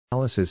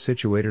palace is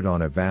situated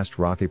on a vast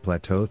rocky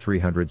plateau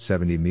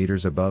 370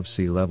 meters above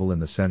sea level in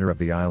the center of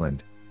the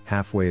island,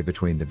 halfway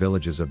between the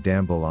villages of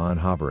Dambulla and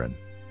Habaran.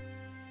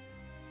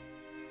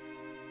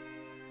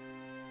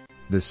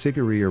 The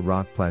Sigiriya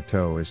rock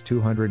plateau is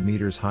 200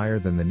 meters higher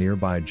than the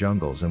nearby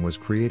jungles and was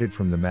created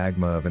from the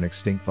magma of an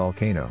extinct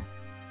volcano.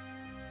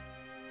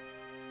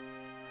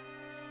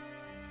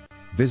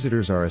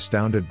 Visitors are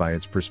astounded by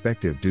its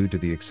perspective due to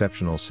the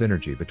exceptional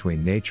synergy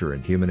between nature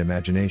and human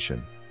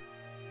imagination.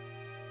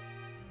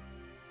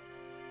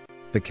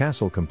 The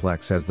castle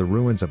complex has the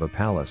ruins of a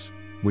palace,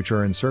 which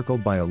are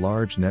encircled by a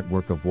large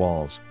network of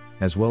walls,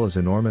 as well as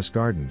enormous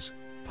gardens,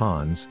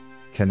 ponds,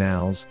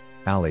 canals,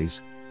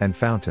 alleys, and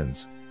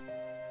fountains.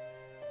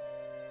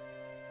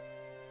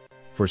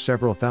 For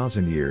several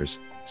thousand years,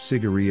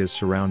 Sigiriya's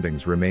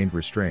surroundings remained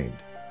restrained.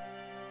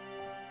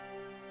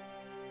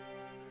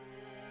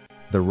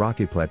 The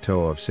rocky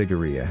plateau of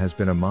Sigiriya has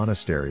been a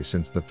monastery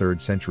since the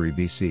 3rd century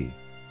BC.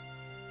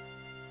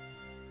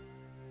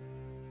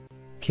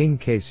 King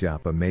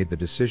Kashyapa made the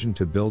decision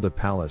to build a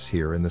palace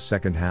here in the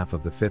second half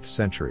of the 5th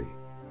century.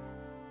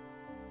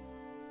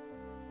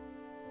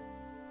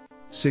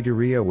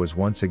 Sigiriya was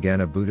once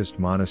again a Buddhist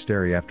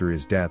monastery after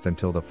his death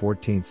until the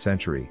 14th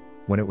century,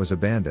 when it was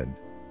abandoned.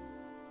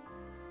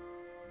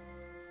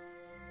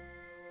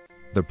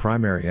 The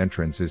primary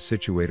entrance is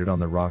situated on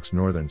the rock's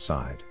northern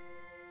side.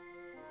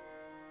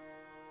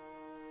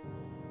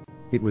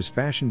 It was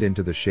fashioned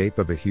into the shape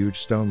of a huge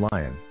stone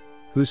lion,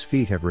 whose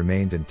feet have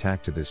remained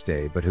intact to this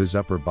day but whose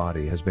upper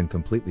body has been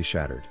completely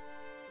shattered.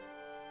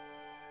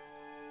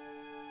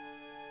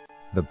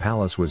 The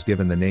palace was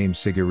given the name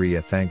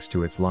Sigiriya thanks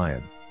to its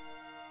lion.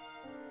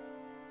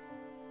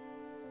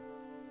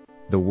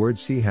 The word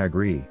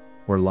Sinhagiri,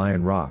 or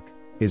Lion Rock,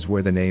 is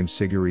where the name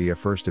Sigiriya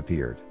first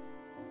appeared.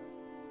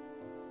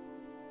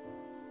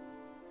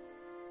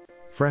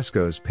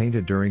 Frescoes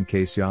painted during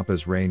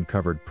Kasyapa's reign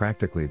covered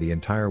practically the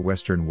entire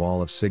western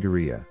wall of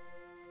Sigiriya.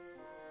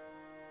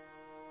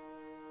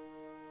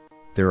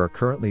 There are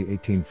currently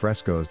 18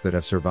 frescoes that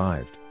have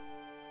survived.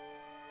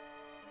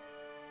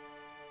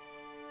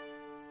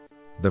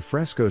 The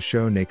frescoes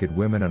show naked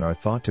women and are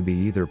thought to be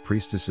either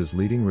priestesses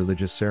leading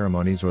religious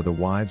ceremonies or the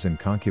wives and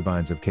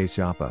concubines of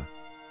Kashyapa.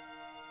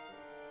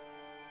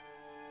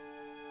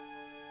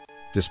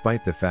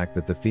 Despite the fact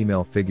that the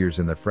female figures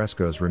in the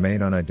frescoes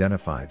remain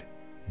unidentified,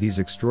 these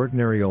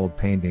extraordinary old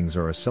paintings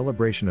are a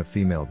celebration of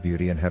female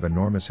beauty and have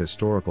enormous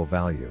historical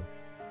value.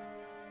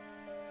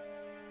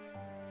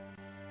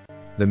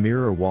 The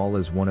mirror wall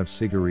is one of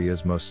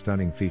Sigiriya's most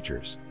stunning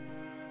features.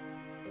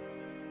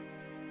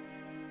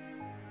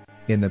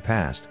 In the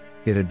past,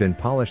 it had been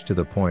polished to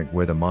the point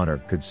where the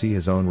monarch could see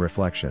his own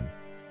reflection.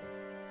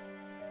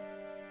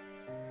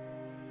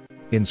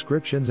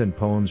 Inscriptions and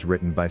poems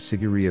written by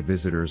Sigiriya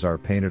visitors are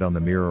painted on the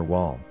mirror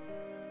wall.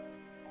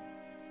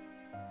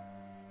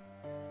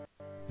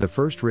 The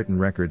first written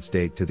records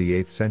date to the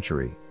 8th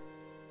century.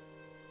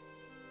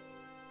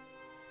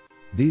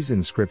 These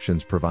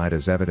inscriptions provide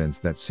as evidence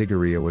that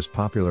Sigiriya was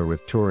popular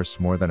with tourists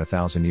more than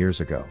 1,000 years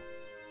ago.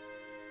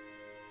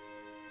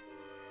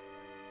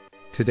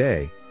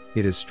 Today,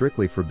 it is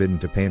strictly forbidden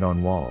to paint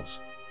on walls.